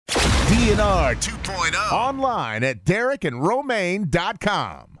DNR 2.0. Online at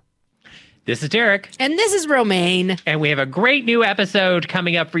DerekandRomaine.com. This is Derek. And this is Romaine. And we have a great new episode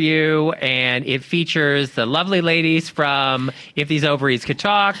coming up for you, and it features the lovely ladies from If These Ovaries Could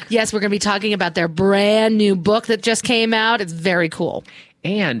Talk. Yes, we're going to be talking about their brand new book that just came out. It's very cool.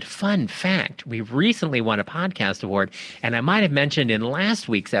 And fun fact, we recently won a podcast award, and I might have mentioned in last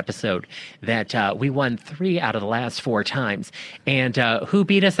week's episode that we won 3 out of the last 4 times. And who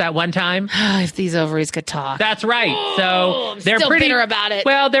beat us that one time? If These Ovaries Could Talk. That's right. So they're still pretty bitter about it.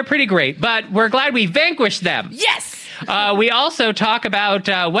 Well, they're pretty great, but we're glad we vanquished them. Yes. We also talk about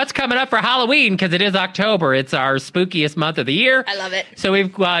what's coming up for Halloween, because it is October. It's our spookiest month of the year. I love it. So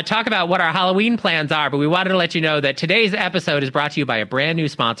we've talked about what our Halloween plans are, but we wanted to let you know that today's episode is brought to you by a brand new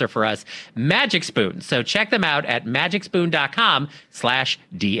sponsor for us, Magic Spoon. So check them out at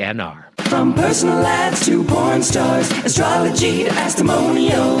magicspoon.com/DNR. From personal ads to porn stars, astrology to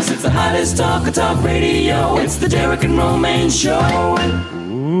testimonials, it's the hottest talk of talk radio. It's the Derek and Romaine Show.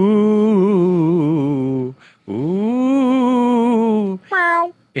 Ooh. Ooh.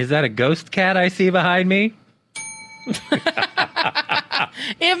 Meow. Is that a ghost cat I see behind me?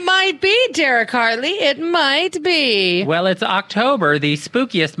 It might be, Derek Hartley. It might be. Well, it's October, the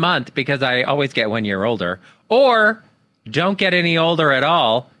spookiest month, because I always get 1 year older. Or don't get any older at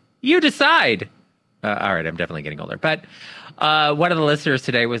all. You decide. All right, I'm definitely getting older. But one of the listeners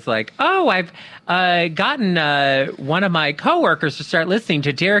today was like, oh, I've gotten one of my coworkers to start listening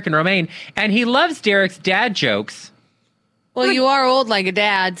to Derek and Romaine, and he loves Derek's dad jokes. Well, you are old like a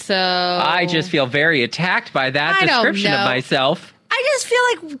dad, so... I just feel very attacked by that description of myself. I just feel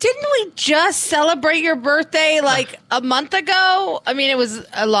like, didn't we just celebrate your birthday like a month ago? I mean, it was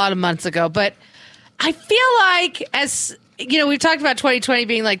a lot of months ago, but I feel like, as you know, we've talked about 2020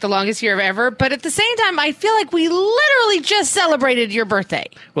 being like the longest year of ever, but at the same time, I feel like we literally just celebrated your birthday.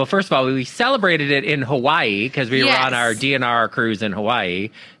 Well, first of all, we celebrated it in Hawaii because we were on our DNR cruise in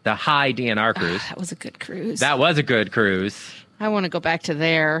Hawaii, the High DNR cruise. That was a good cruise. That was a good cruise. I want to go back to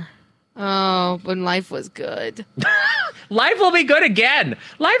there. Oh, when life was good. Life will be good again.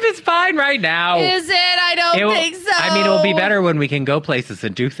 Life is fine right now. Is it? I don't think so. I mean, it will be better when we can go places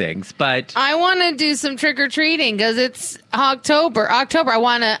and do things, but... I want to do some trick-or-treating because it's October. I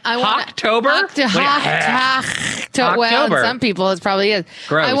want to... October? Well, in some people it probably is.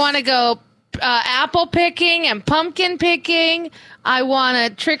 Gross. I want to go apple picking and pumpkin picking. I want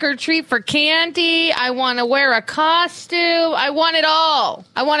to trick-or-treat for candy. I want to wear a costume. I want it all.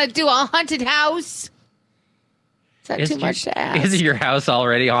 I want to do a haunted house. Is that too much to ask? Is your house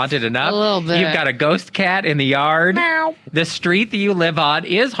already haunted enough? A little bit. You've got a ghost cat in the yard. Meow. The street that you live on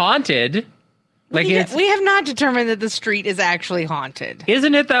is haunted. Like we have not determined that the street is actually haunted.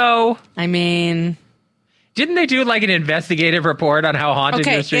 Isn't it, though? I mean... Didn't they do like an investigative report on how haunted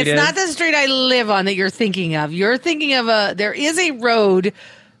your street is? It's not the street I live on that you're thinking of. You're thinking of there is a road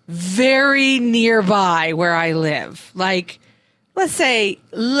very nearby where I live. Like, let's say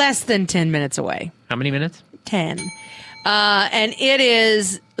less than 10 minutes away. How many minutes? 10. And it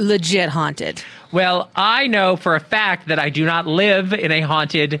is legit haunted. Well, I know for a fact that I do not live in a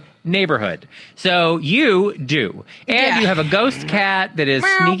haunted neighborhood. So you do. And you have a ghost cat that is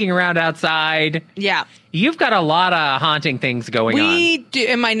sneaking around outside. Yeah. You've got a lot of haunting things going on. We do.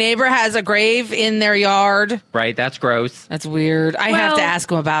 And my neighbor has a grave in their yard. Right, that's gross. That's weird. I have to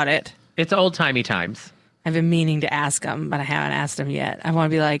ask him about it. It's old-timey times. I've been meaning to ask him, but I haven't asked him yet. I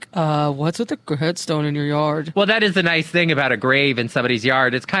want to be like, what's with the headstone in your yard? Well, that is the nice thing about a grave in somebody's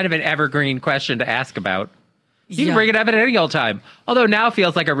yard. It's kind of an evergreen question to ask about. You can bring it up at any old time. Although now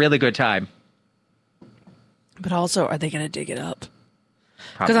feels like a really good time. But also, are they going to dig it up?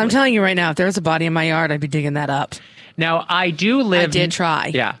 Because I'm telling you right now, if there's a body in my yard, I'd be digging that up. Now, I did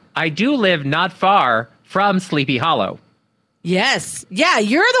try. Yeah. I do live not far from Sleepy Hollow. Yes. Yeah,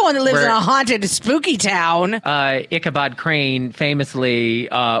 you're the one that lives in a haunted, spooky town. Ichabod Crane famously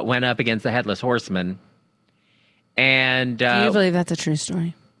went up against the Headless Horseman. And do you believe that's a true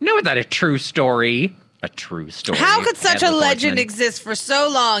story? No, it's not a true story. A true story. How could such a legend exist for so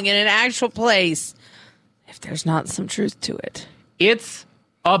long in an actual place if there's not some truth to it? It's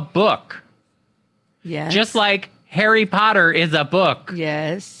a book. Yes. Just like Harry Potter is a book.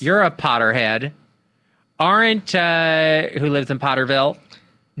 Yes. You're a Potterhead. Aren't, who lives in Potterville?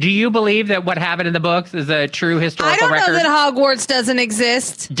 Do you believe that what happened in the books is a true historical record? I don't know that Hogwarts doesn't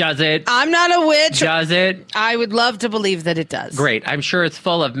exist. Does it? I'm not a witch. Does it? I would love to believe that it does. Great. I'm sure it's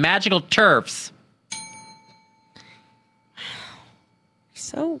full of magical turfs.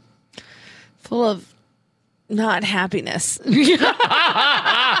 So full of Not happiness. Well,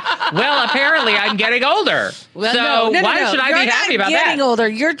 apparently I'm getting older. Well, so no. why should I You're be happy about not getting that? older.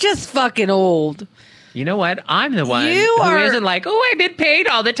 You're just fucking old. You know what? I'm the one You who are- isn't like, oh, I'm in pain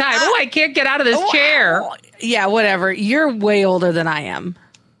all the time. Oh, I can't get out of this chair. Yeah, whatever. You're way older than I am.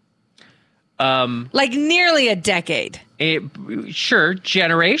 Like nearly a decade. Sure,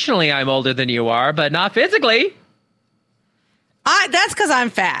 generationally I'm older than you are, but not physically. That's because I'm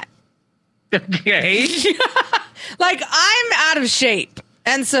fat. Okay. Like, I'm out of shape.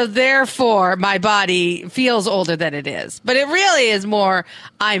 And so, therefore, my body feels older than it is. But it really is more,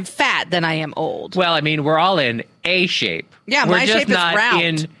 I'm fat than I am old. Well, I mean, we're all in A shape. Yeah, we're my just shape is not round.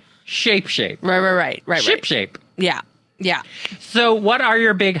 in shape. Right. Shape. Yeah. So, what are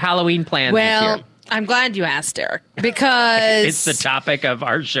your big Halloween plans this Well, year? I'm glad you asked, Derek, because It's the topic of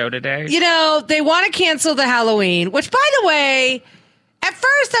our show today. you know, they want to cancel the Halloween, which, by the way, at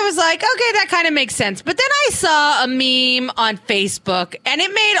first I was like, okay, that kind of makes sense. But then I saw a meme on Facebook, and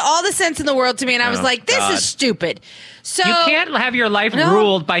it made all the sense in the world to me, and I was Oh, like, this God. is stupid. So You can't have your life No,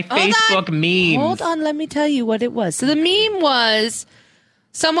 ruled by hold Facebook on. memes. Hold on, let me tell you what it was. So the meme was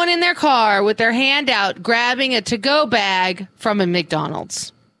someone in their car with their hand out grabbing a to-go bag from a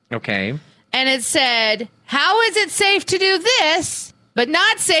McDonald's. Okay. And it said, how is it safe to do this, but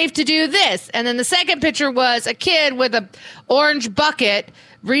not safe to do this? And then the second picture was a kid with a orange bucket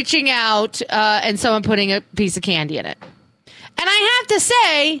reaching out and someone putting a piece of candy in it. And I have to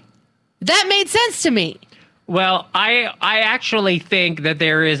say, that made sense to me. Well, I actually think that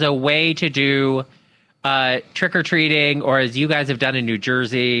there is a way to do trick-or-treating, or as you guys have done in New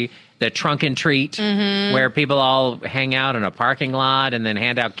Jersey, the trunk and treat, where people all hang out in a parking lot and then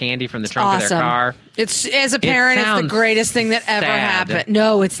hand out candy from the trunk of their car. It's, as a parent, it's the sounds greatest thing that ever sad. happened.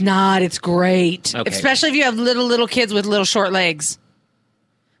 No, it's not. It's great. Okay. Especially if you have little kids with little short legs.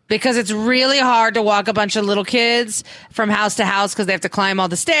 Because it's really hard to walk a bunch of little kids from house to house because they have to climb all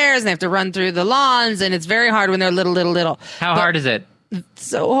the stairs and they have to run through the lawns, and it's very hard when they're little. How hard is it?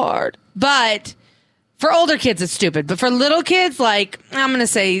 So hard. But for older kids, it's stupid. But for little kids, like, I'm going to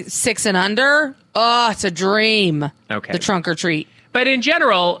say 6 and under, oh, it's a dream. Okay. The trunk or treat. But in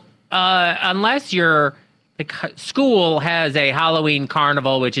general, unless your school has a Halloween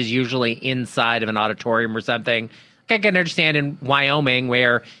carnival, which is usually inside of an auditorium or something, I can understand in Wyoming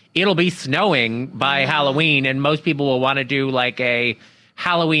where it'll be snowing by Halloween and most people will want to do like a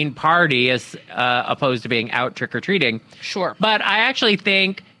Halloween party as opposed to being out trick-or-treating. Sure. But I actually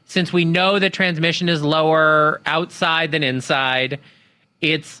think since we know that transmission is lower outside than inside,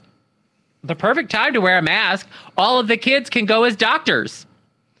 it's the perfect time to wear a mask. All of the kids can go as doctors.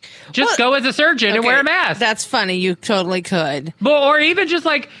 Just go as a surgeon and wear a mask. That's funny. You totally could. Or even just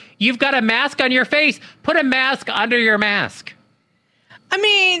like, you've got a mask on your face, put a mask under your mask. I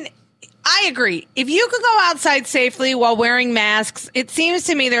mean, I agree. If you could go outside safely while wearing masks, it seems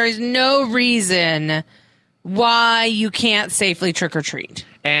to me there is no reason why you can't safely trick or treat.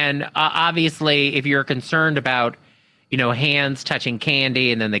 And obviously, if you're concerned about, hands touching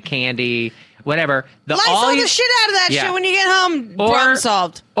candy and then the candy, whatever. Lysol the shit out of that shit when you get home. Problem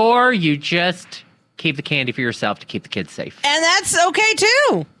solved. Or you just keep the candy for yourself to keep the kids safe. And that's okay,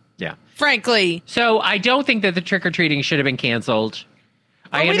 too. Yeah. Frankly. So I don't think that the trick-or-treating should have been canceled.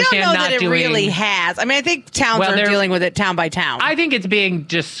 I understand we don't know not that it doing, really has. I mean, I think towns are dealing with it town by town. I think it's being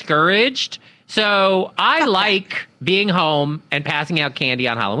discouraged. So I like being home and passing out candy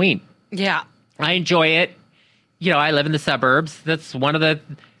on Halloween. Yeah. I enjoy it. I live in the suburbs. That's one of the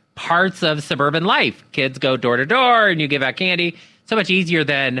parts of suburban life. Kids go door to door and you give out candy. So much easier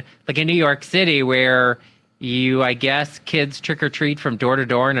than like in New York City where I guess kids trick or treat from door to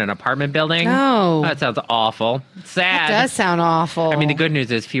door in an apartment building. Oh. That sounds awful. Sad. That does sound awful. I mean, the good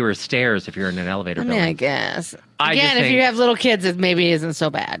news is fewer stairs if you're in an elevator building. I guess. I Again, just if think- you have little kids, it maybe isn't so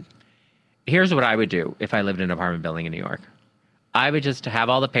bad. Here's what I would do if I lived in an apartment building in New York. I would just have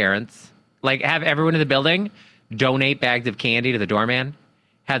all the parents, like have everyone in the building donate bags of candy to the doorman,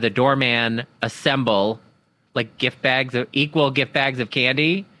 have the doorman assemble like equal gift bags of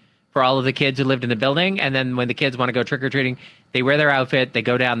candy for all of the kids who lived in the building. And then when the kids want to go trick-or-treating, they wear their outfit, they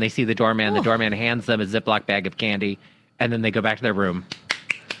go down, they see the doorman, the doorman hands them a Ziploc bag of candy, and then they go back to their room.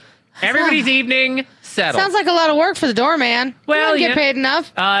 Everybody's evening settled. Sounds like a lot of work for the doorman. Well, you don't get paid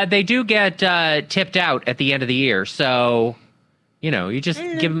enough. They do get tipped out at the end of the year, so you just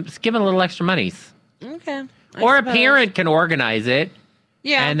give them a little extra monies. Okay. Or a parent can organize it,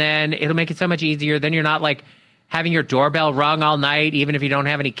 Yeah. and then it'll make it so much easier. Then you're not like having your doorbell rung all night, even if you don't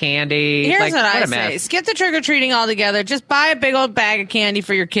have any candy. Here's like, what I a say. mess. Skip the trick-or-treating altogether. Just buy a big old bag of candy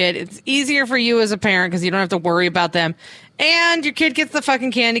for your kid. It's easier for you as a parent because you don't have to worry about them. And your kid gets the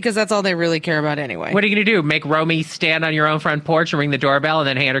fucking candy because that's all they really care about anyway. What are you going to do? Make Romy stand on your own front porch and ring the doorbell and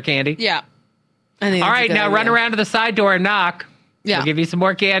then hand her candy? Yeah. I think All that's a right, good now idea. run around to the side door and knock. Yeah. We'll give you some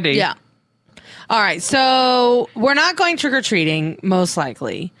more candy. Yeah. All right. So we're not going trick or treating, most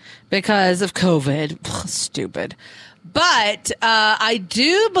likely, because of COVID. Ugh, stupid. But I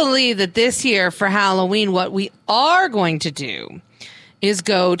do believe that this year for Halloween, what we are going to do is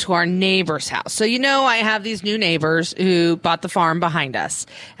go to our neighbor's house. So, I have these new neighbors who bought the farm behind us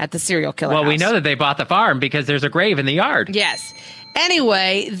at the serial killer Well, house. we know that they bought the farm because there's a grave in the yard. Yes.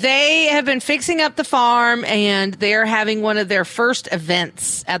 Anyway, they have been fixing up the farm and they're having one of their first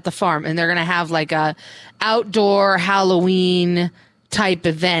events at the farm. And they're going to have like a outdoor Halloween type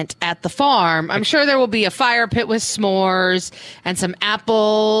event at the farm. I'm sure there will be a fire pit with s'mores and some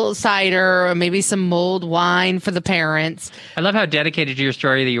apple cider or maybe some mulled wine for the parents. I love how dedicated to your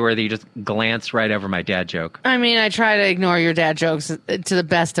story that you were, that you just glanced right over my dad joke. I mean, I try to ignore your dad jokes to the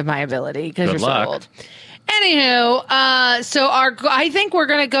best of my ability because Good you're luck. so old. Anywho, so I think we're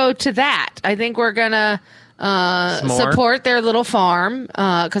going to go to that. I think we're going to S'more? support their little farm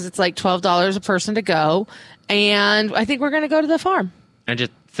because it's like $12 a person to go. And I think we're going to go to the farm. And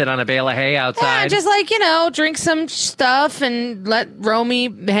just sit on a bale of hay Yeah, outside. just like, drink some stuff and let Romy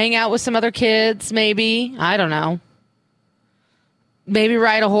hang out with some other kids, maybe. I don't know. Maybe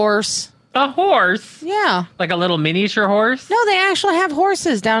ride a horse. A horse? Yeah. Like a little miniature horse? No, they actually have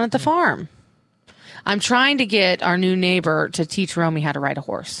horses down at the farm. I'm trying to get our new neighbor to teach Romy how to ride a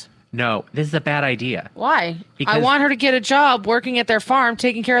horse. No, this is a bad idea. Why? Because- I want her to get a job working at their farm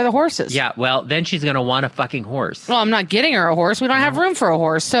taking care of the horses. Yeah, well, then she's going to want a fucking horse. Well, I'm not getting her a horse. We don't have room for a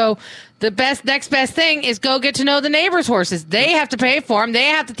horse. So the next best thing is go get to know the neighbors' horses. They have to pay for them. They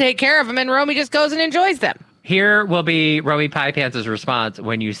have to take care of them. And Romy just goes and enjoys them. Here will be Romy Pie Pants' response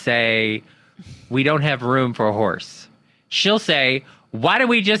when you say, we don't have room for a horse. She'll say, why don't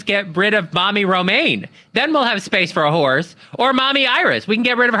we just get rid of Mommy Romaine? Then we'll have space for a horse. Or Mommy Iris. We can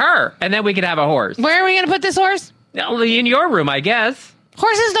get rid of her, and then we can have a horse. Where are we going to put this horse? In your room, I guess.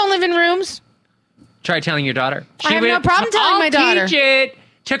 Horses don't live in rooms. Try telling your daughter. I have no problem telling my daughter. I'll teach it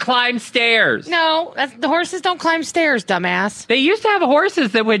to climb stairs. No, the horses don't climb stairs, dumbass. They used to have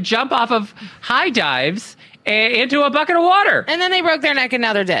horses that would jump off of high dives into a bucket of water. And then they broke their neck and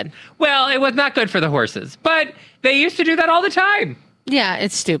now they're dead. Well, it was not good for the horses, but they used to do that all the time. Yeah,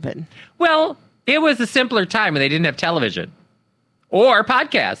 it's stupid. Well, it was a simpler time when they didn't have television or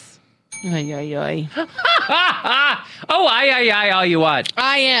podcasts. Ay, ay, ay. Oh, I, all you want.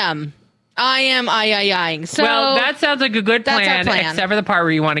 I am I-ing. So Well, that sounds like a good that's our plan, plan. except for the part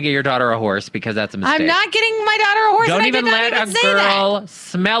where you want to get your daughter a horse, because that's a mistake. I'm not getting my daughter a horse. Don't and even I did let not a even say that. girl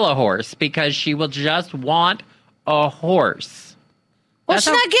smell a horse, because she will just want a horse. Well, That's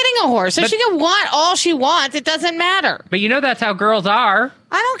she's how- not getting a horse, so but- she can want all she wants. It doesn't matter. But you know that's how girls are.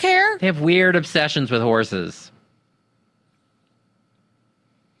 I don't care. They have weird obsessions with horses.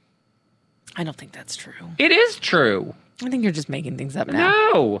 I don't think that's true. It is true. I think you're just making things up now.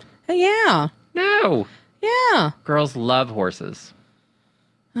 No. Yeah. No. Yeah. Girls love horses.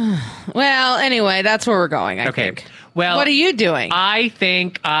 Well, anyway, that's where we're going, I Okay. think. Well, What are you doing? I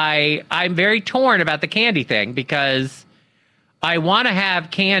think I'm very torn about the candy thing, because I want to have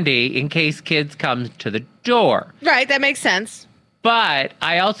candy in case kids come to the door. Right, that makes sense. But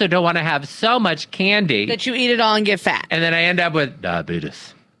I also don't want to have so much candy That you eat it all and get fat. and then I end up with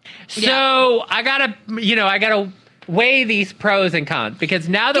diabetes. Yeah. So I gotta weigh these pros and cons, because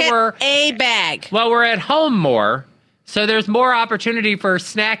now that Get we're a bag. we're at home more, so there's more opportunity for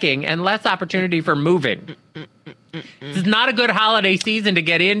snacking and less opportunity for moving. This is not a good holiday season to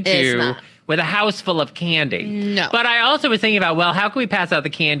get It's into not. with a house full of candy. No. But I also was thinking about, well, how can we pass out the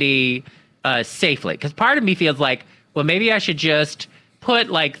candy safely? Because part of me feels like, well, maybe I should just put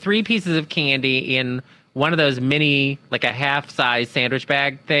like 3 pieces of candy in one of those mini, like a half-size sandwich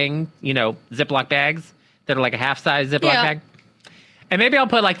bag thing, Ziploc bags that are like a half-size Ziploc Yeah. bag. And maybe I'll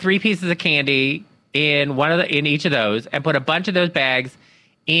put like 3 pieces of candy in in each of those, and put a bunch of those bags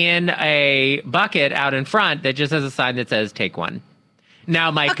in a bucket out in front that just has a sign that says "Take one." Now,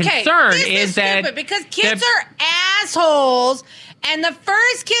 my concern this is that stupid because kids the- are assholes, and the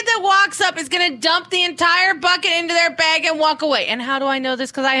first kid that walks up is going to dump the entire bucket into their bag and walk away. And how do I know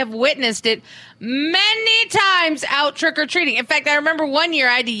this? Because I have witnessed it many times out trick or treating. In fact, I remember one year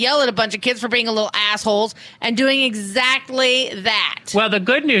I had to yell at a bunch of kids for being a little assholes and doing exactly that. Well, the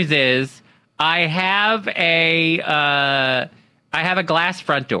good news is I have a glass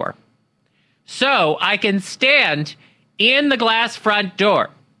front door, so I can stand in the glass front door.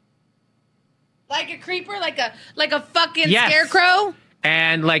 Like a creeper, like a fucking Yes. scarecrow.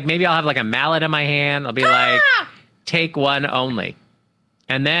 And like maybe I'll have like a mallet in my hand. I'll be like, take one only.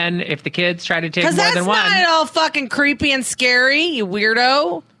 And then if the kids try to take more Because than that's one, not at all fucking creepy and scary, you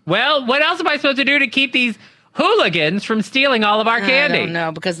weirdo. well, what else am I supposed to do to keep these hooligans from stealing all of our candy? I don't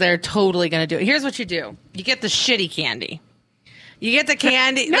know, because they're totally going to do it. Here's what you do. You get the shitty candy. You get the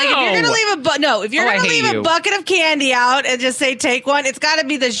candy. No. Like if you're gonna leave if you're I gonna hate leave you. a bucket of candy out and just say take one, it's got to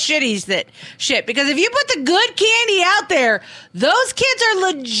be the shitty shit. Because if you put the good candy out there, those kids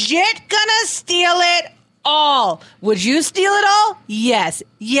are legit gonna steal it all. Would you steal it all? Yes,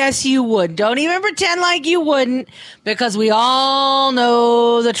 you would. Don't even pretend like you wouldn't, because we all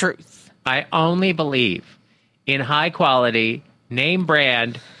know the truth. I only believe in high quality, name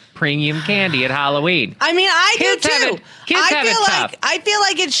brand, premium candy at Halloween. I mean, I Kids do have too. it- kids have it tough. I feel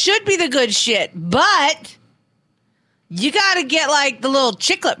like it should be the good shit, but you got to get like the little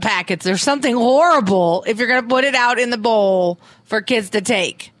chiclet packets or something horrible if you're going to put it out in the bowl for kids to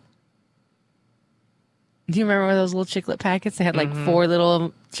take. Do you remember those little chiclet packets? They had like 4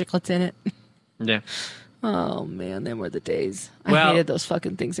 little chiclets in it. Yeah. Oh man, them were the days. Well- I hated those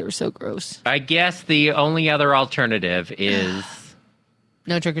fucking things. They were so gross. I guess the only other alternative is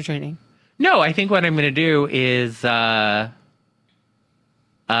No trick or treating. no. I think what I'm going to do is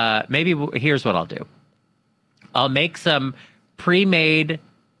here's what I'll do. I'll make some pre-made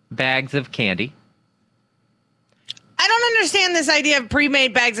bags of candy. I don't understand this idea of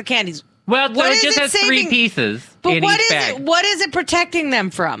pre-made bags of candies. Well, so What it is just it has 3 saving- pieces But in what each is bag. it? What is it protecting them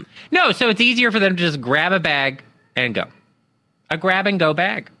from? No, so it's easier for them to just grab a bag and go. A grab and go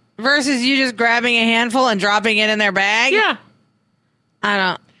bag. Versus you just grabbing a handful and dropping it in their bag? Yeah. I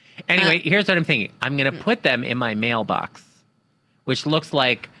don't. Anyway, here's what I'm thinking. I'm going to put them in my mailbox, which looks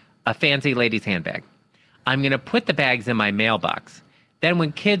like a fancy lady's handbag. I'm going to put the bags in my mailbox. Then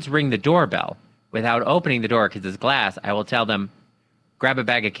when kids ring the doorbell, without opening the door because it's glass, I will tell them, grab a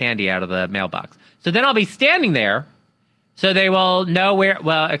bag of candy out of the mailbox. So then I'll be standing there, so they will know where,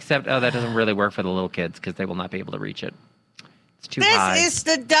 well, except, that doesn't really work for the little kids because they will not be able to reach it. It's too high. This is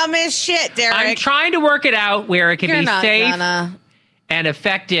the dumbest shit, Derek. I'm trying to work it out where it can You're be not safe gonna. and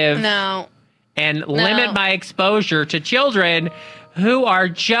effective No. and limit my exposure to children who are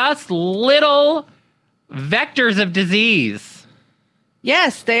just little vectors of disease.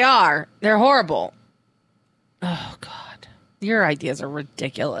 Yes, they are. They're horrible. Oh, God. Your ideas are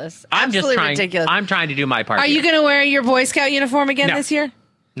ridiculous. I'm just Absolutely trying. ridiculous. I'm trying to do my part. Are you here. going to wear your Boy Scout uniform again No. this year?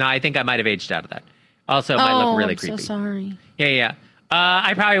 No, I think I might have aged out of that. Also, it might look really I'm creepy. so sorry. Yeah.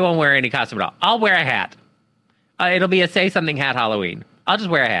 I probably won't wear any costume at all. I'll wear a hat. It'll be a Say Something hat Halloween. I'll just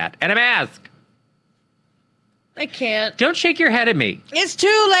wear a hat and a mask. I can't. Don't shake your head at me. It's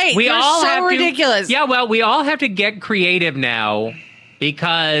too late. We You're all so have ridiculous. To, yeah, well, we all have to get creative now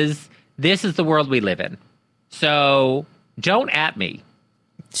because this is the world we live in. So don't at me.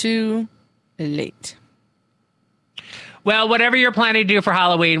 Too late. Well, whatever you're planning to do for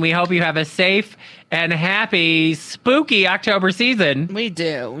Halloween, we hope you have a safe and happy, spooky October season. We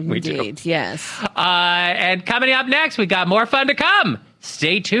do. Indeed. Yes. And coming up next, we got more fun to come.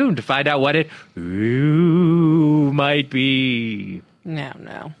 Stay tuned to find out what it might be.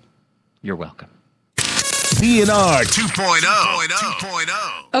 No. You're welcome. DNR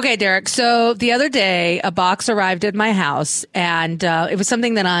 2.0. Okay, Derek. So the other day, a box arrived at my house, and it was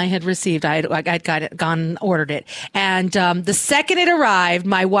something that I had received. I'd ordered it, and the second it arrived,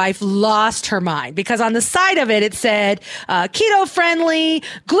 my wife lost her mind because on the side of it, it said keto friendly,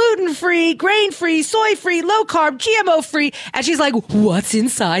 gluten free, grain free, soy free, low carb, GMO free, and she's like, "What's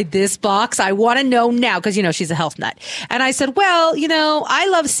inside this box? I want to know now," because she's a health nut. And I said, "Well, I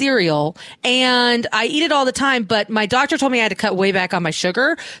love cereal, and I eat it all the time, but my doctor told me I had to cut way back on my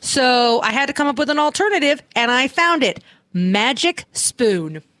sugar. So I had to come up with an alternative, and I found it. Magic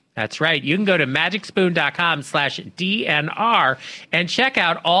Spoon." That's right. You can go to magicspoon.com/DNR and check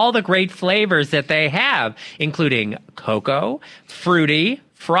out all the great flavors that they have, including cocoa, fruity,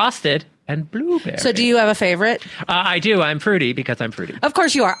 frosted, and blueberry. So do you have a favorite? I do. I'm fruity because I'm fruity. Of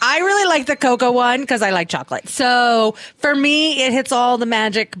course you are. I really like the cocoa one because I like chocolate. So for me, it hits all the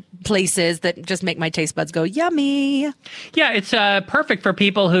magic places that just make my taste buds go yummy. Yeah, it's perfect for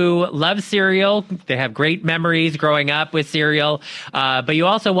people who love cereal. They have great memories growing up with cereal. But you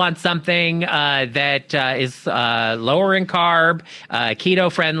also want something that is lower in carb,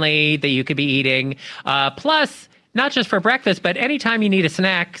 keto friendly that you could be eating. Plus, not just for breakfast, but anytime you need a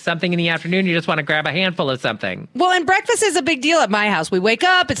snack, something in the afternoon, you just want to grab a handful of something. Well, and breakfast is a big deal at my house. We wake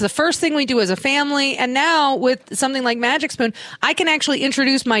up, it's the first thing we do as a family. And now with something like Magic Spoon, I can actually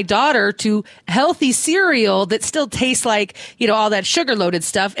introduce my daughter to healthy cereal that still tastes like, all that sugar loaded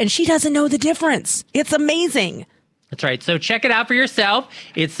stuff. And she doesn't know the difference. It's amazing. That's right. So check it out for yourself.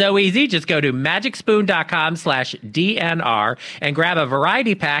 It's so easy. Just go to magicspoon.com/DNR and grab a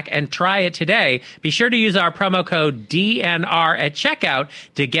variety pack and try it today. Be sure to use our promo code DNR at checkout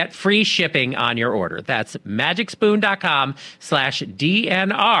to get free shipping on your order. That's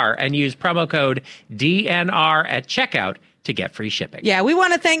magicspoon.com/DNR and use promo code DNR at checkout to get free shipping. Yeah, we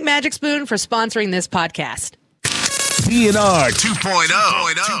want to thank Magic Spoon for sponsoring this podcast. DNR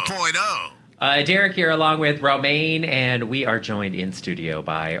 2.0. Derek here along with Romaine, and we are joined in studio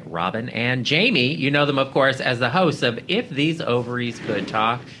by Robin and Jamie. You know them, of course, as the hosts of If These Ovaries Could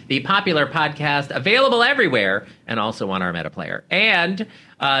Talk, the popular podcast available everywhere and also on our Meta Player. And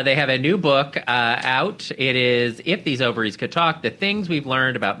they have a new book out. It is If These Ovaries Could Talk, the things we've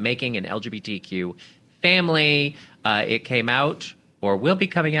learned about making an LGBTQ family. It came out or will be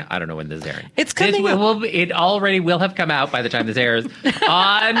coming out. I don't know when this is airing. It's coming out. It already will have come out by the time this airs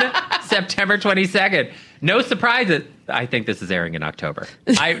on September 22nd. No surprises. I think this is airing in October.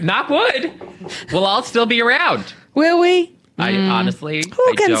 Knock wood. We'll all still be around. Will we? I honestly,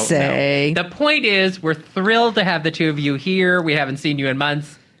 Who can don't say? know. The point is, we're thrilled to have the two of you here. We haven't seen you in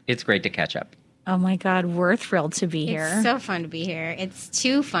months. It's great to catch up. Oh my God, we're thrilled to be here. It's so fun to be here. It's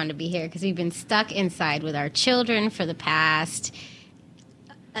too fun to be here because we've been stuck inside with our children for the past,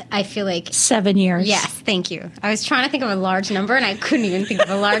 I feel like 7 years. Yes, thank you. I was trying to think of a large number and I couldn't even think of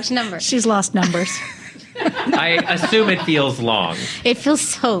a large number. She's lost numbers. I assume it feels long. It feels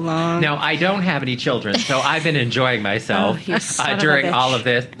so long. Now, I don't have any children, so I've been enjoying myself Oh, you son of a during bitch. all of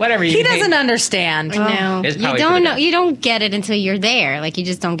this. Whatever you He doesn't understand. No, It's you probably for don't the know. best. You don't get it until you're there. Like you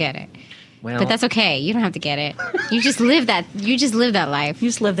just don't get it. Well, But that's okay. You don't have to get it. You just live that. You just live that life. You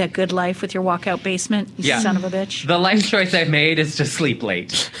just live that good life with your walkout basement, you Yeah. son of a bitch. the life choice I've made is to sleep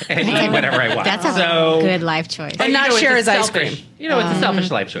late and eat whatever I want. That's a so, good life choice. but And not it's share a his ice selfish- cream. You know, it's a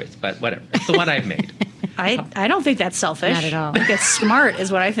selfish life choice, but whatever. It's the one I've made. I don't think that's selfish. Not at all. I think it's smart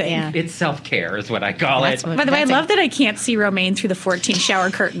is what I think. Yeah. It's self-care is what I call That's it. what- By the way, I That's a- love that I can't see Romaine through the 14 shower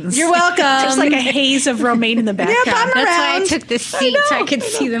curtains. You're welcome. Just like a haze of Romaine in the background. I'm That's why I around. took this seat so I could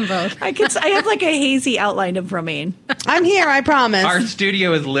see them both. I have like a hazy outline of Romaine. I'm here, I promise. Our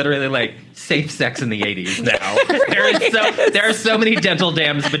studio is literally like safe sex in the 80s now. There are so many dental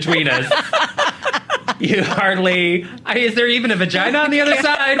dams between us. You hardly... is there even a vagina on the other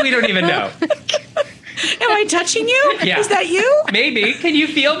side? We don't even know. Am I touching you? Yeah. Is that you? Maybe. Can you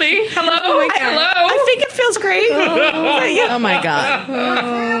feel me? Hello? Hello? I think it feels great. Oh my God.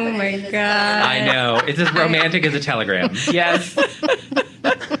 Oh my god! I know. It's as romantic as a telegram. Yes.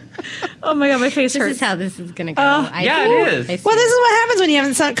 Oh my God, my face This hurts. is how this is gonna go. Yeah, it is. I see. Well, this is what happens when you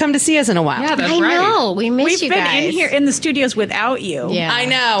haven't come to see us in a while. Yeah, that's I right. know. We miss We've you been guys. in here in the studios without you. Yeah. I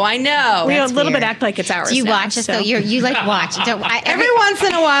know. We a That's little weird. bit act like it's ours. Do you now, watch us so. though? You like watch. Every once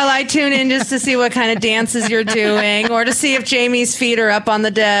in a while, I tune in just to see what kind of dances you're doing, or to see if Jamie's feet are up on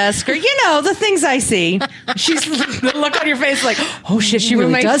the desk, or the things I see. She's the look on your face, like, oh shit, she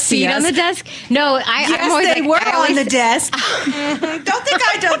really my does see feet us. on the desk. No, I'm always Yes, they like, were I always- on the desk. Don't think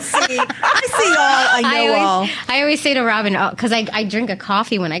I don't see. I see all. I know all. I always say to Robin, because I drink a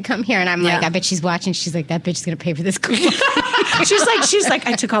coffee when I come here, and I'm like, Yeah. I bet she's watching. She's like, that bitch is gonna pay for this coffee. She's like,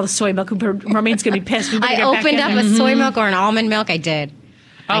 I took all the soy milk. Romaine's gonna be pissed. We better I get back opened in up there. a soy milk or an almond milk. I did.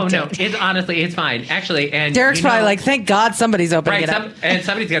 Oh, I no. did. It's fine. Actually, and Derek's you know- probably like, thank God somebody's opening Right, it up. and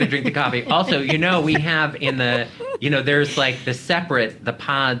somebody's got to drink the coffee. Also, we have in the, there's like the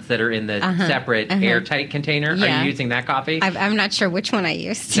pods that are in the separate airtight container. Are Yeah. you using that coffee? I'm not sure which one I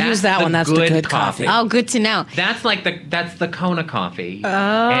used. Use that the one. That's the good coffee. Oh, good to know. That's the Kona coffee.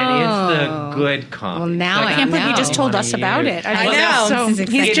 And it's the good coffee. Well, now Like, I I can't believe know. you just told us about it. I Well, know. so- This is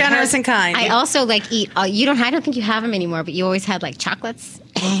He's exciting. generous and kind. I also eat. I don't think you have them anymore, but you always had like chocolates.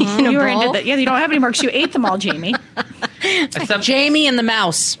 In a You were bowl. into that. Yeah, you don't have any more because you ate them all, Jamie. Jamie and the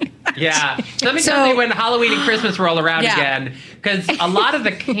mouse. Yeah. Something So- tells me when Halloween and Christmas roll around Yeah. again, because a lot of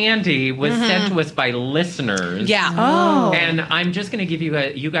the candy was sent to us by listeners. Yeah. Oh. And I'm just going to give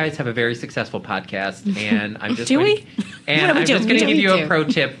you guys have a very successful podcast, and I'm just Do going we? And What do we I'm do? just going to We give you do. a pro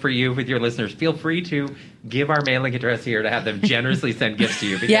tip for you with your listeners. Feel free to give our mailing address here to have them generously send gifts to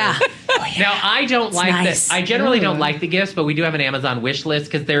you. Because Yeah. Now I don't like nice. this. I generally don't like the gifts, but we do have an Amazon wish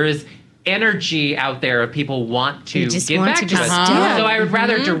list because there is energy out there of people want to They just give want back to to us. just do it. So I would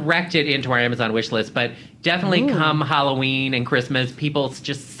rather direct it into our Amazon wish list, but definitely come Halloween and Christmas, people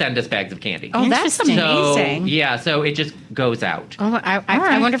just send us bags of candy. Oh, that's Interesting. amazing. So, yeah, so it just goes out. Oh, I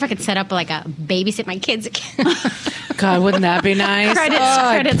right. wonder if I could set up like a babysit my kids again. God, wouldn't that be nice?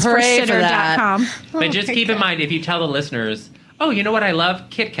 Credits for pray for that. sitter.com. But just keep in mind, if you tell the listeners, oh, you know what I love?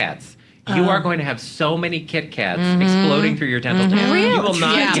 Kit Kats. you are going to have so many Kit Kats exploding through your dental dam. You will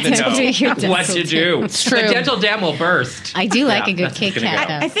not Yeah. even know what to do. It's true. The dental dam will burst. I do like Yeah, a good that's Kit gonna Kat,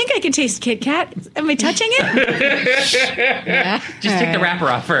 go. though. I think I can taste Kit Kat. Am I touching it? Just take the wrapper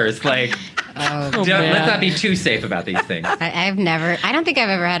off first. Like, let's not be too safe about these things. I don't think I've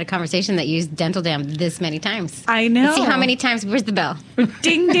ever had a conversation that used dental dam this many times. I know. Let's see how many times. Where's the bell?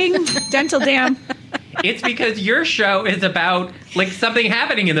 Ding ding. Dental dam. It's because your show is about like something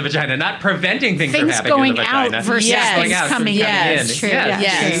happening in the vagina, not preventing things from Things happening going in the vagina. out versus Yes. going out coming in. Yes. True.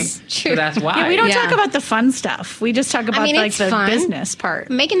 Yes. True. So that's why. Yeah, we don't Yeah. talk about the fun stuff. We just talk about mean, like it's the fun. business part.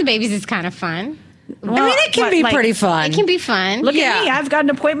 Making the babies is kind of fun. I mean, it can be pretty fun. It can be fun. Look at me. I've got an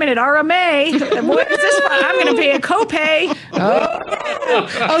appointment at RMA. What is this for? I'm going to pay a copay.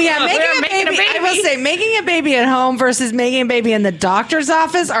 Oh yeah, making a baby. I will say, making a baby at home versus making a baby in the doctor's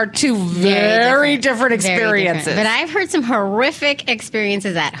office are two very different experiences. But I've heard some horrific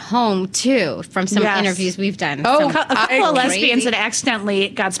experiences at home too from some Yes. interviews we've done. Oh, Some A couple of crazy- lesbians that accidentally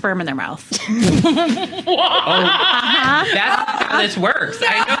got sperm in their mouth. That's how this works.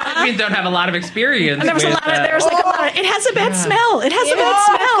 I know lesbians don't have a lot of experience. And there was a with, lot of, there was like a lot of, it has a bad smell. It has a bad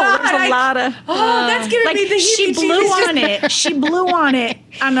smell. God, There's a lot of, that's giving like me the she blew heebie-jeebies. on it. She blew on it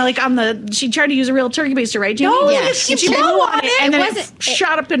on the, she tried to use a real turkey baster, right, Jamie? No, Yeah. she And she blew blew on on it, it. and It then it wasn't-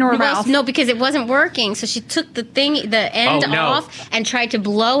 shot up into her Well, mouth. no, because it wasn't working. So she took the end Oh, no. off and tried to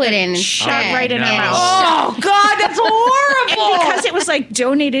blow it in. Shot instead. right in her no. mouth. Oh God, that's horrible. And because it was like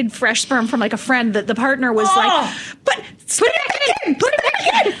donated fresh sperm from like a friend, that the partner was like, but put it back in, put it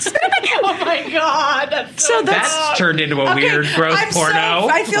back in, spit it back in. Oh my God, that's So that's That's turned into a weird, gross I'm porno.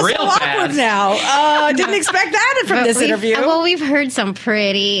 I feel real so awkward fast. now. I didn't expect that from this interview. Well, we've heard some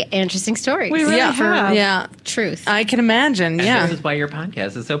pretty interesting stories. We really yeah, have. yeah, Truth. I can imagine. And Yeah, this is why your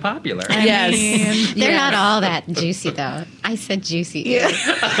podcast is so popular. yes. They're not all that juicy, though. I said juicy.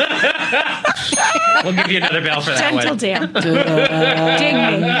 We'll give you another bell for that dental one. dam.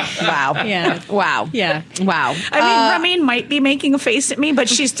 Ding me. Wow. Yeah. Wow. Yeah. Wow. I mean, Ramin might be making a face at me, but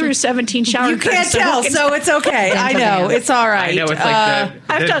she's through 17 shower You can't curtains, tell, who can- so it's okay. I know. It's all right. I know it's like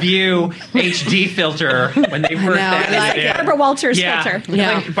I've the done- View HD filter when they first added like it in. Barbara Walters Yeah. filter.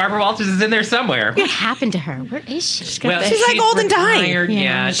 Yeah. Like Barbara Walters is in there somewhere. What happened to her? Where is she? Well, She's like old and dying. retired.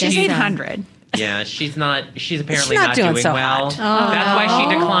 Yeah, She's she's 800. Yeah, she's not. She's apparently not not doing doing so well. hot. That's why she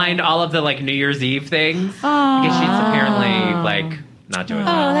declined all of the like New Year's Eve things because she's apparently like not doing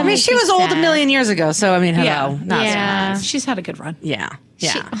well. I mean, she was old a million years ago, so I mean, hello. Yeah. Not Yeah. surprised. She's had a good run. Yeah.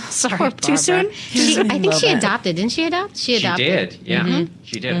 Yeah. Sorry, too soon? I think she adopted. Didn't she adopt? She She adopted. did. Yeah,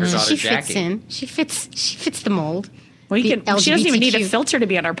 she did. Her daughter She fits Jackie. in. She fits the mold. Well, The she doesn't even need a LGBTQ. filter to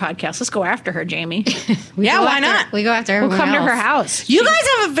be on our podcast. Let's go after her, Jamie. Yeah, Go why after- not? We go after her. We'll come to her house. You guys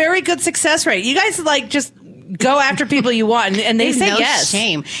have a very good success rate. You guys like just go after people you want, and they say no yes.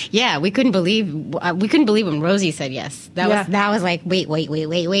 shame. Yeah, we couldn't believe when Rosie said yes. Yeah. That was like wait. She We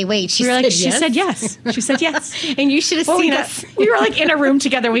were said like, she yes? said yes. She said yes. And you should have Well, seen us. we were like in a room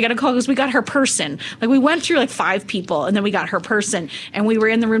together. We got a call because we got her person. Like we went through like 5 people, and then we got her person, and we were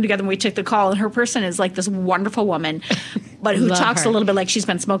in the room together. and We took the call, and her person is like this wonderful woman, but who Love talks her. a little bit like she's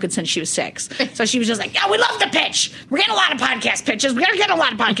been smoking since she was 6. So she was just like, "Yeah, we love the pitch. We're getting a lot of podcast pitches. We're getting a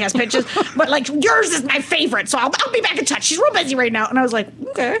lot of podcast pitches, but like yours is my favorite. So I'll be back in touch. She's real busy right now." And I was like,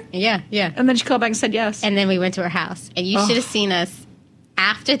 "Okay." Yeah. And then she called back and said yes. And then we went to her house, and you should have seen us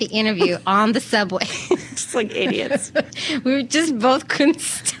after the interview on the subway. Just like idiots. We were just both couldn't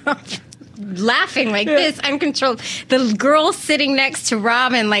stop laughing like this, uncontrolled. The girl sitting next to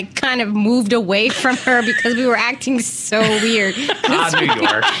Robin like kind of moved away from her because we were acting so weird. New York.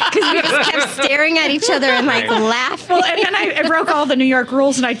 Because we just kept staring at each other and like laughing. Well, and then I broke all the New York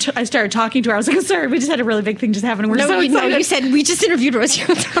rules, and I started talking to her. I was like, "Sorry, we just had a really big thing just happen. We're so excited." you said we just interviewed Rosie.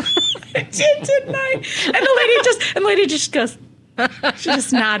 Didn't I? And the lady just goes. She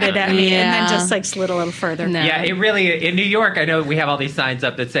just nodded at me and then Yeah. just like slid a little further. No. Yeah, it really, in New York, I know we have all these signs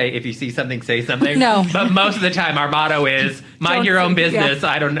up that say, if you see something, say something. No. But most of the time, our motto is, mind Don't your own say- business.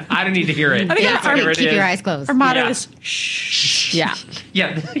 I don't need to hear it. I think Yeah, our- keep Whatever it your is. eyes closed. Our motto Yeah. is shh. Yeah.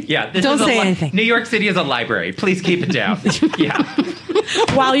 Yeah. This Don't is say anything. New York City is a library. Please keep it down. Yeah.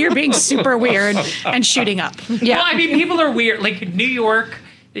 While you're being super weird and shooting up. Yeah. Well, I mean, people are weird. Like, New York,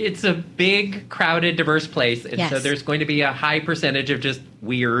 it's a big, crowded, diverse place. And so Yes. there's going to be a high percentage of just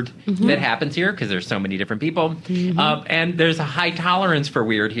weird that happens here because there's so many different people. And there's a high tolerance for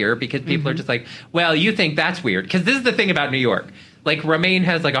weird here because people are just like, well, you think that's weird. Because this is the thing about New York. Like, Romaine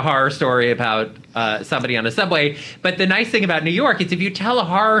has like a horror story about somebody on a subway. But the nice thing about New York is if you tell a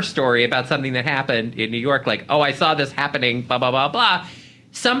horror story about something that happened in New York, like, oh, I saw this happening, blah, blah, blah, blah,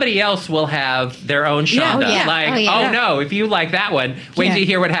 somebody else will have their own Shonda. yeah. Like, Oh, yeah. oh no, if you like that one, wait till you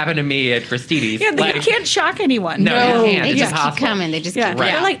hear what happened to me at Christini's. Yeah, like, you can't shock anyone. No, you can't. They It's just impossible. keep coming. They just Yeah, keep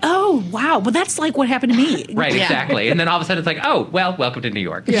Right. they're like, oh wow, well that's like what happened to me. Right, exactly. And then all of a sudden it's like, oh, well, welcome to New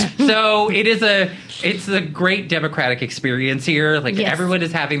York. So it's a great democratic experience here. Like Yes. everyone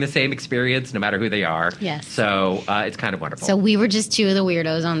is having the same experience no matter who they are. Yes. So it's kind of wonderful. So we were just two of the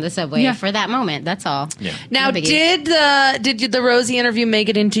weirdos on the subway Yeah. for that moment. That's all. yeah. Now, No biggie. did the Rosie interview make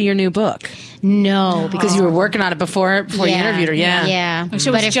it into your new book? No, Because you were working on it before you interviewed her. Yeah. Yeah. She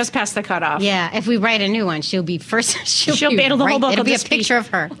But was if- just past the cutoff. Yeah, if we write a new one, she'll be first. She'll be the whole book It'll will be a just be- picture of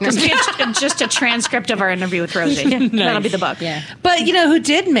her. Just be just a transcript of our interview with Rosie. That'll be the book. Yeah. But you know who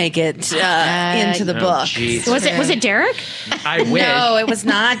did make it into the Oh, book? jeez. Was it Derek? I wish. No, it was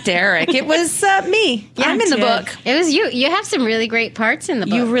not Derek. It was me. I'm in the good. book. It was you. You have some really great parts in the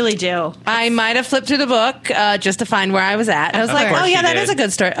book. You really do. I might have flipped through the book just to find where I was at. I was Of like, course oh, yeah, you that did. is a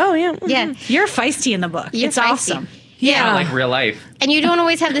good story. Oh, yeah. Yeah. You're feisty in the book. You're it's feisty. awesome. Yeah, like real life. And you don't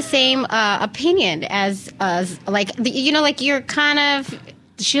always have the same opinion as like like you're kind of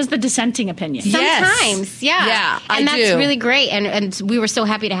She has the dissenting opinion. Yes. sometimes, yeah, Yeah, and I that's do. really great. And we were so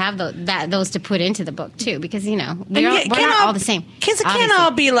happy to have those to put into the book too, because we're it not can't all the same. Kids, it can't obviously.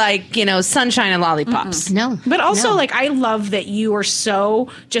 all be like, sunshine and lollipops. No, But also, no. like, I love that you are so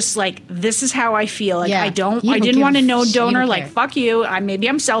just like, this is how I feel. Like, Yeah. I You don't didn't give want to a know you donor. don't Like, care. fuck you. Maybe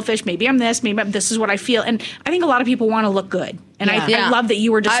I'm selfish. Maybe I'm this. This is what I feel. And I think a lot of people want to look good. And Yeah. I love that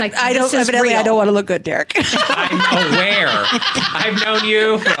you were just I don't, this is evidently, I real. don't want to look good, Derek. I'm aware. I've known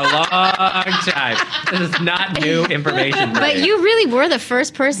you for a long time. This is not new information. But you really were the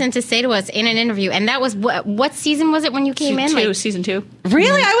first person to say to us in an interview, and that was what season was it when you came in? Season 2.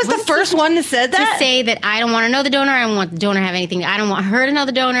 Really? I was the first one that said To that? say that I don't want to know the donor. I don't want the donor to have anything. I don't want her to know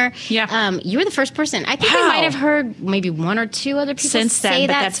the donor. Yeah. You were the first person. I think Wow. I might have heard maybe one or two other people Since say then,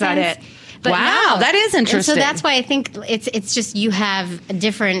 but that. that's about since. it. But Wow, that is And interesting. so that's why I think it's just you have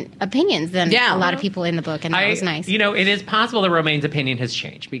different opinions than Yeah. a lot of people in the book, and that was nice. It is possible that Romaine's opinion has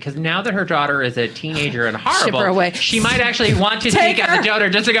changed because now that her daughter is a teenager and horrible, her away. she might actually want to Take take out her. the donor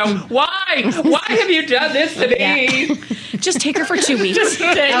just to go, why? Why have you done this to me? Just take her for 2 weeks. we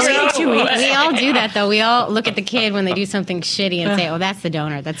all do that though. We all look at the kid when they do something shitty and say, "Oh, that's the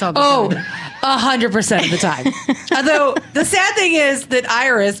donor." That's all. Oh, 100% of the time. Although the sad thing is that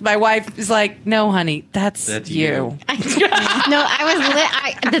Iris, my wife, is like, no, honey, that's you. No,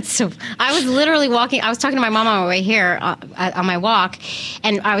 I was literally walking. I was talking to my mom on my way here on my walk,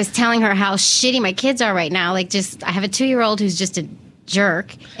 and I was telling her how shitty my kids are right now. Like, just I have a 2-year-old who's just a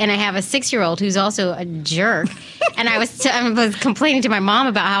jerk, and I have a 6-year-old who's also a jerk. And I was complaining to my mom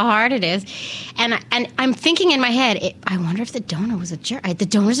about how hard it is, and I'm thinking in my head, I wonder if the donor was a jerk. The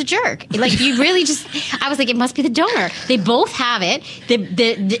donor's a jerk. Like, you really just. I was like, it must be the donor. They both have it.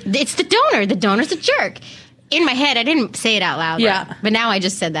 It's the donor. The donor's a jerk. In my head, I didn't say it out loud. Yeah. right? But now I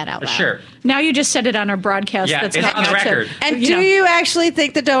just said that out loud. Sure. Now you just said it on our broadcast. Yeah, that's it's coming on the out to- record. And do you actually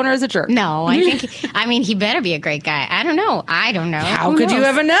think the donor is a jerk? No, I think. He better be a great guy. I don't know. How Who could you knows?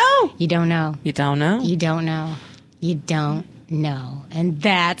 ever know? You don't know. You don't know? You don't know. You don't know. And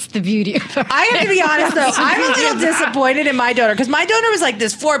that's the beauty of it. I have to be honest, though. I'm a little disappointed in my donor because my donor was like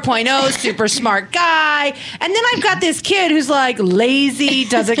this 4.0 super smart guy. And then I've got this kid who's like lazy,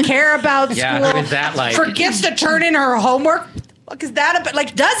 doesn't care about Yeah, school. who is that like? Forgets to turn in her homework. Is that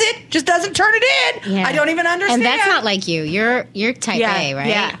does it? Just doesn't turn it in. Yeah. I don't even understand. And that's not like you. You're type Yeah, A, right?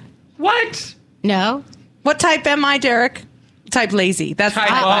 yeah. What? No? What type am I, Derek? Type lazy. That's Type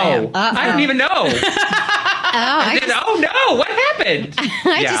how I am. O. I don't even know. Oh, I Oh no! What happened?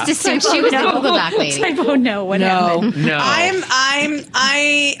 I just assumed she was the Google Doc lady. Typo, no. What No, happened? No.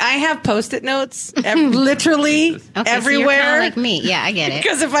 I have Post-it notes literally Okay, so you're everywhere. kinda like me. Yeah, I get it.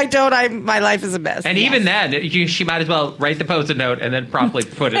 Because if I don't, my life is a mess. And even then, she might as well write the post-it note and then promptly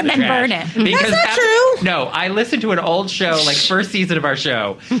put it in And the then trash. burn it. Because That's not true. No, I listened to an old show, like first season of our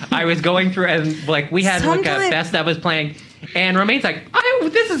show. I was going through and like we had like a Sometimes- best that was playing. And Romaine's like,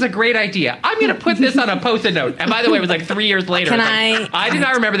 this is a great idea. I'm going to put this on a Post-it note. And by the way, it was like 3 years later. Can It's like, I did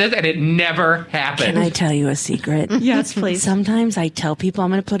not remember this, and it never happened. Can I tell you a secret? Yes, please. Sometimes I tell people I'm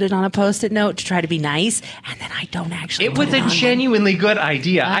going to put it on a Post-it note to try to be nice, and then I don't actually. It was put a on genuinely good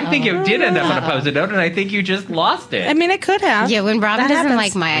idea. I think it did end up on a Post-it note, and I think you just lost it. I mean, it could have. Yeah, when Robin That doesn't happens.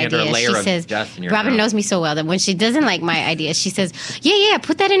 like my You get a idea, layer she of says, dust in your Robin mouth. knows me so well that when she doesn't like my idea, she says, yeah,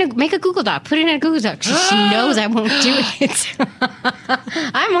 put that in make a Google Doc. Put it in a Google Doc. She knows I won't do it.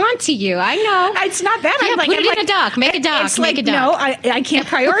 I'm on to you. I know. It's not that. Yeah, I'm like, put it in a doc. Make a doc. It's Make like, a doc. no, I can't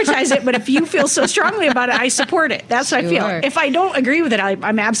prioritize it, but if you feel so strongly about it, I support it. That's what I feel. Sure. If I don't agree with it,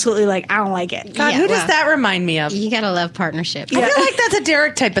 I'm absolutely like, I don't like it. God, Yeah, who does well. that remind me of? You gotta love partnerships. I feel like that's a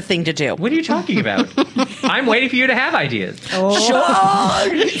Derek type of thing to do. What are you talking about? I'm waiting for you to have ideas. I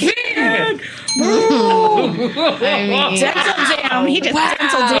mean, Dental Dam. He just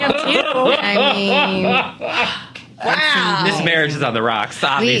Dental Dam too. I mean, Wow. This marriage is on the rocks,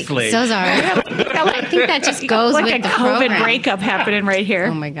 obviously. so sorry. I think that just goes Like with a the COVID program. breakup happening right here.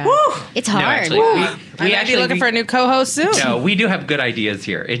 Oh my god, it's No, hard. actually, I might be looking for a new co-host soon. No, we do have good ideas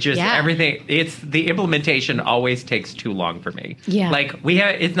here. It just Yeah. everything. It's the implementation always takes too long for me. Yeah. like we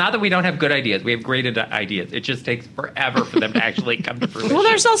have. It's not that we don't have good ideas. We have great ideas. It just takes forever for them to actually come to fruition. Well,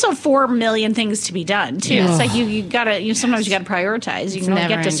 there's also 4 million things to be done too. Yeah. It's like you gotta. Sometimes you gotta prioritize. You can only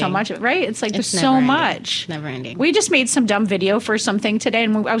get to so never-ending. much of it, right? It's like It's there's so never-ending. much. It's never-ending. We just made some dumb video for something today,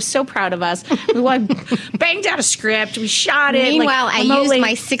 and I was so proud of us. We like, banged out a script. We shot it. Meanwhile, like, I remotely. used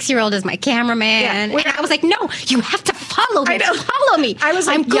my 6-year-old as my cameraman, Yeah, and I was like, "No, you have to follow me. I know. Follow me." I was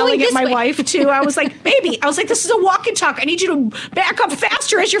like I'm going yelling at this my way. wife too. I was like, "Baby," I was like, "This is a walk and talk. I need you to back up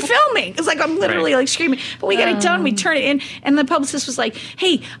faster as you're filming." It's like I'm literally Right. like screaming. But we get it done. We turn it in, and the publicist was like,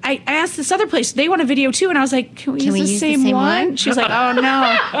 "Hey, I asked this other place. They want a video too." And I was like, "Can we use the same one?" She was like, "Oh no."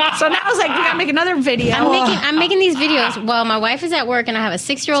 So now I was like, "We gotta make another video." I'm making these videos while my wife is at work, and I have a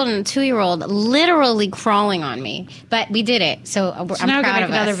 6-year-old and a 2-year-old literally crawling on me. But we did it, so I'm now we proud gotta make of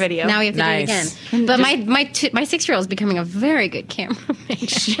another us. video. Now we have to Nice. do it again. But my 6-year-old is becoming a very good cameraman.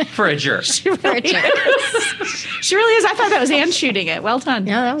 for a jerk. For a jerk. She really is. I thought that was Ann shooting it. Well done.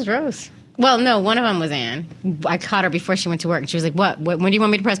 No, that was Rose. Well, no, one of them was Anne. I caught her before she went to work, and she was like, "What? When do you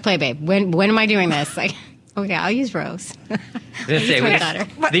want me to press play, babe? When am I doing this?" Like, okay, I'll use Rose. my daughter.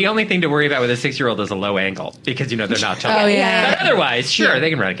 The only thing to worry about with a 6-year-old is a low angle because they're not tall. Oh, yeah. But otherwise, sure, they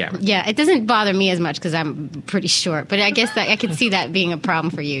can run a camera. Yeah, it doesn't bother me as much because I'm pretty short, but I guess that I could see that being a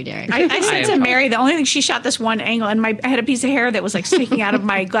problem for you, Derek. I said to am- Mary, the only thing she shot this one angle, and I had a piece of hair that was like sticking out of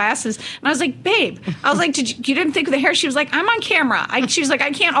my glasses, and I was like, "Babe," I was like, you didn't think of the hair?" She was like, "I'm on camera." She was like,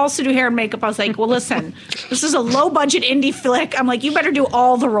 "I can't also do hair and makeup." I was like, "Well, listen, this is a low budget indie flick. I'm like, you better do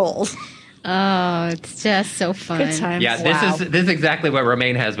all the roles." Oh, it's just so fun. Good times. Yeah, Wow. this is exactly what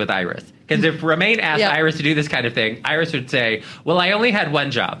Romaine has with Iris. Because if Romaine asked Yep. Iris to do this kind of thing, Iris would say, "Well, I only had one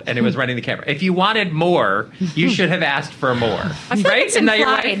job, and it was running the camera. If you wanted more, you should have asked for more." I feel like it's Isn't that your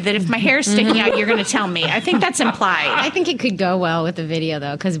implied wife? that if my hair's sticking out, you're going to tell me. I think that's implied. I think it could go well with the video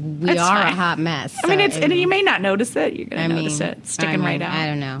though, because we That's are fine. a hot mess. I mean, so it's and you may not notice it. You're going I to mean, notice it. It's sticking I mean, right out. I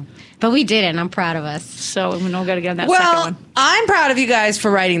don't know, but we did it, and I'm proud of us. So we're going to get on that second Well, one. I'm proud of you guys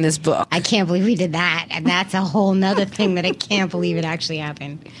for writing this book. I can't believe we did that, and that's a whole nother thing that I can't believe it actually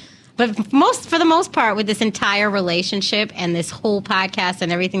happened. But for the most part, with this entire relationship and this whole podcast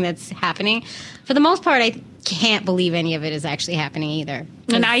and everything that's happening, for the most part, I can't believe any of it is actually happening either.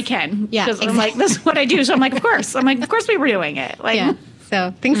 And I can. Yeah, Because I'm like, this is what I do. So I'm like, of course. I'm like, of course we were doing it. Like, Yeah,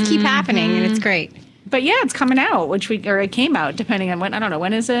 so things keep happening, and it's great. But yeah, it's coming out, or it came out, depending on when. I don't know.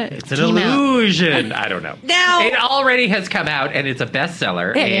 When is it? It's an Came out. illusion. I don't know. Now- it already has come out, and it's a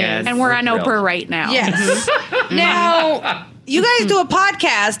bestseller. And we're on thrilled. Oprah right now. Yes. Now, you guys do a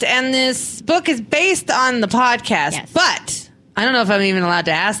podcast, and this book is based on the podcast. Yes. But I don't know if I'm even allowed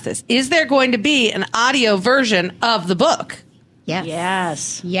to ask this. Is there going to be an audio version of the book? Yes,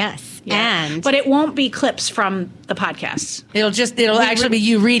 Yes. yes, Yeah. and But it won't be clips from the podcasts. It'll actually be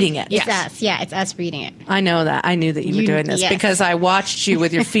you reading it. it's us. Yeah, it's us reading it. I know that. I knew that you were You- doing this yes. because I watched you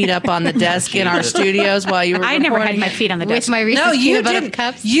with your feet up on the desk in our studios while you were I never had recording my it. feet on the With desk. my Reese's No, you peanut butter didn't.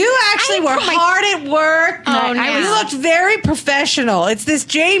 cups. You actually I were put my- hard at work. Oh, no. You looked very professional. It's this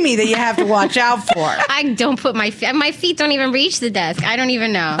Jamie that you have to watch out for. I don't put my feet don't even reach the desk. I don't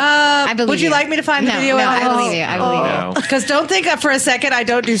even know. I believe would you like me to find the no, video? No, I believe you. I believe you. No. Because don't think for a second I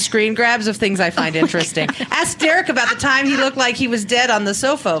don't do screen grabs of things I find interesting. Ask Derek about the time he looked like he was dead on the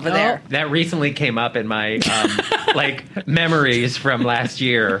sofa over there. That recently came up in my like memories from last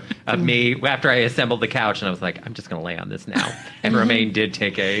year of me after I assembled the couch, and I was like, I'm just going to lay on this now. And Romaine did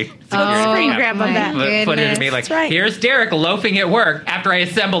take a Screen security grab my of that. put it to me goodness. like, right. here's Derek loafing at work after I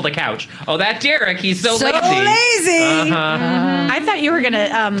assembled the couch. Oh, that Derek, he's so lazy. lazy. I thought you were going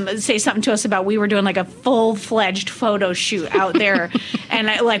to say something to us about we were doing like a full-fledged photo shoot out there and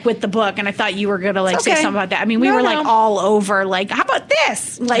like with the book, and I thought you were going to like say Okay. something about that. I mean, we No, were like no. all over like, how about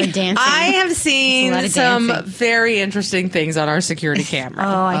this? Like, Dancing. I have It's a seen lot of some dancing. very interesting things on our security camera.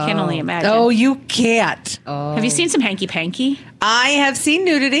 oh, I can only imagine. Oh, you can't. Have you seen some hanky panky? I have seen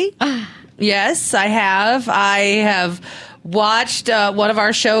nudity. Yes, I have. I have watched one of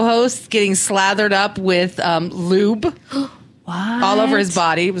our show hosts getting slathered up with lube. all over his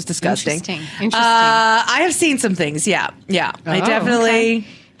body. It was disgusting. Interesting. I have seen some things. Yeah. I definitely. Okay.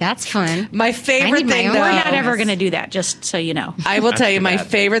 That's fun. My favorite thing, though. We're not ever going to do that, just so you know. I will tell you, my bad.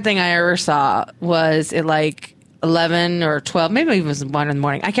 favorite thing I ever saw was at like 11 or 12, maybe it was 1 in the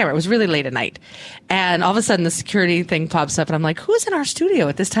morning. I can't remember. It was really late at night. And all of a sudden the security thing pops up and I'm like, who's in our studio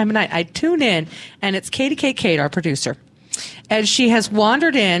at this time of night? I tune in and it's Katie Kate, our producer. And she has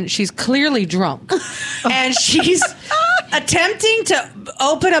wandered in. She's clearly drunk. And she's attempting to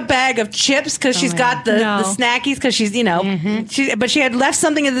open a bag of chips because she's got the snackies because she's, but she had left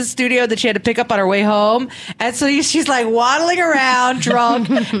something in the studio that she had to pick up on her way home. And so she's like waddling around drunk,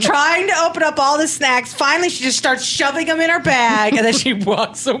 trying to open up all the snacks. Finally, she just starts shoving them in her bag and then she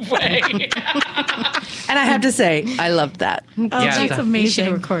walks away. And I have to say, I loved that. Oh, Yeah, that's so- amazing. You should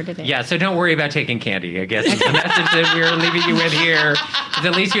have recorded it. Yeah, so don't worry about taking candy, I guess. Is the message that we're leaving you with here is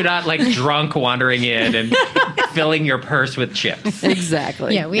at least you're not like drunk wandering in and filling your purse with chips.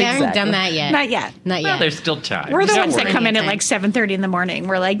 Exactly. Yeah, we haven't done that yet. Not yet. Not Well, yet. there's still time. We're the Don't ones that worry. come in at Anytime. like 7:30 in the morning.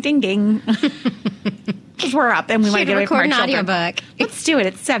 We're like, ding, ding. Because we're up and we might Should get away from our record an children. audiobook. Let's do it.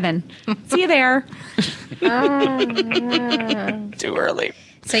 It's 7. See you there. Too early.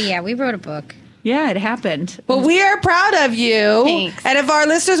 So yeah, we wrote a book. Yeah, it happened. Well, we are proud of you. Thanks. And if our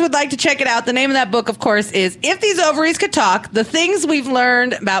listeners would like to check it out, the name of that book, of course, is If These Ovaries Could Talk, The Things We've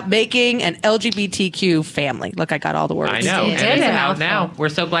Learned About Making an LGBTQ Family. Look, I got all the words. I know. You And did. it's It's a out now. mouthful. We're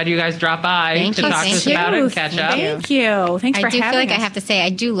so glad you guys dropped by Thank to you. talk to us Thank about it you. and catch up. Thank you. Thanks I for do feel having like us. I have to say I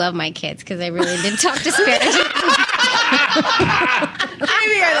do love my kids because I really did talk disparaging.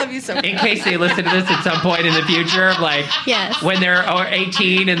 Amy, I love you so much. In case they listen to this at some point in the future, like Yes. when they're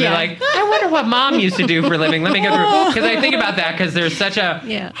 18 and they're Yeah. like, I wonder what mom used to do for a living. Let me go through. Because I think about that because there's such a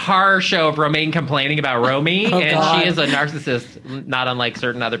Yeah. horror show of Romaine complaining about Romy. And God. she is a narcissist, not unlike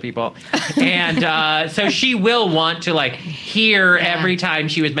certain other people. And so she will want to like hear every time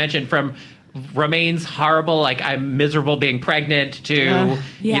she was mentioned from Romaine's horrible, like I'm miserable being pregnant to,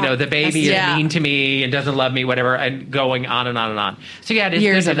 yeah. the baby Yeah. is mean to me and doesn't love me, whatever, and going on and on and on. So yeah, it's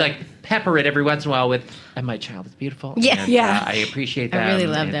Years good of to it. like pepper it every once in a while with, and my child is beautiful. Yeah. And, Yeah. I appreciate that. I really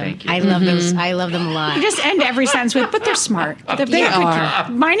love them. Thank you. I love them. I love them a lot. You just end every sentence with, but they're smart. They're good are.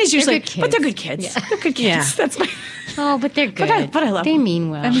 kids. Mine is usually, good but they're kids. good kids. Yeah. They're good kids. Yeah. That's my. Oh, but they're good. But I love They them.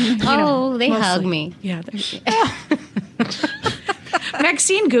 mean well. I mean, you know, they mostly. hug me. Yeah.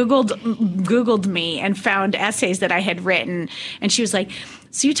 Maxine Googled me and found essays that I had written, and she was like,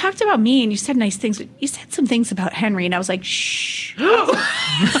 "So you talked about me, and you said nice things. You said some things about Henry," and I was like, "Shh."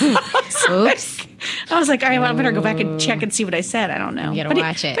 Oops. I was like, I better go back and check and see what I said. I don't know. You gotta But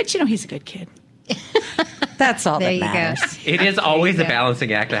watch it. But he's a good kid. That's all There that you go. matters. It is always a go.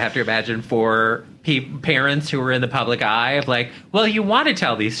 balancing act, I have to imagine, for parents who are in the public eye of like, well, you want to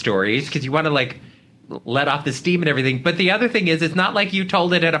tell these stories because you want to like let off the steam and everything. But the other thing is, it's not like you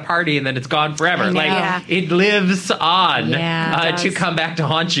told it at a party and then it's gone forever. I know. Like Yeah. it lives on Yeah, it to does. come back to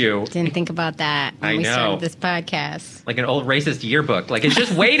haunt you. Didn't think about that when I we know. started this podcast. Like an old racist yearbook. Like it's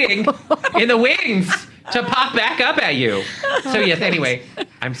just waiting in the wings to pop back up at you. So yes, anyway,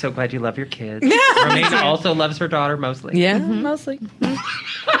 I'm so glad you love your kids. Romaine also loves her daughter mostly. Yeah, mostly.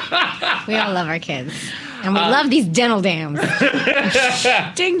 We all love our kids. And we love these dental dams.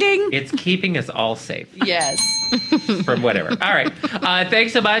 Ding ding. It's keeping us all safe Yes. from whatever. All right.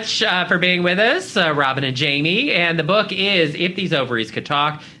 Thanks so much for being with us, Robin and Jamie. And the book is If These Ovaries Could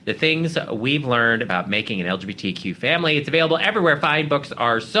Talk, The Things We've Learned About Making an LGBTQ Family. It's available everywhere fine books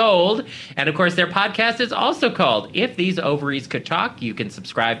are sold. And of course, their podcast is also called If These Ovaries Could Talk. You can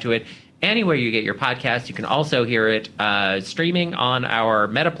subscribe to it anywhere you get your podcast. You can also hear it streaming on our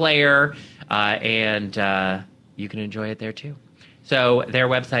Meta Player, and you can enjoy it there too. So their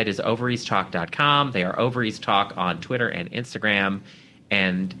website is ovariestalk.com. They are Ovaries Talk on Twitter and Instagram.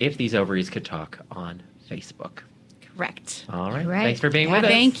 And If These Ovaries Could Talk on Facebook. Correct. All right. Right. Thanks for being Yeah, with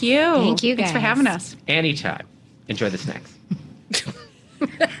us. thank you. Thank you, Thanks for guys. having us. Anytime. Enjoy the snacks.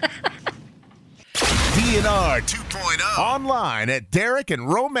 DNR 2.0. Online at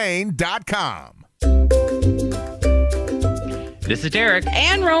DerekandRomaine.com. This is Derek.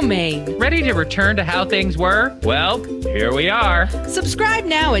 And Romaine. Ready to return to how things were? Well, here we are. Subscribe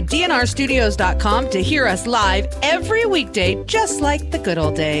now at dnrstudios.com to hear us live every weekday, just like the good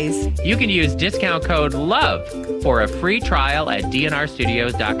old days. You can use discount code LOVE for a free trial at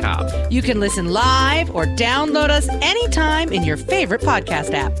dnrstudios.com. You can listen live or download us anytime in your favorite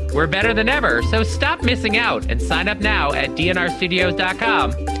podcast app. We're better than ever, so stop missing out and sign up now at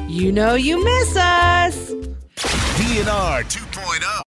dnrstudios.com. You know you miss us. DNR 2.0.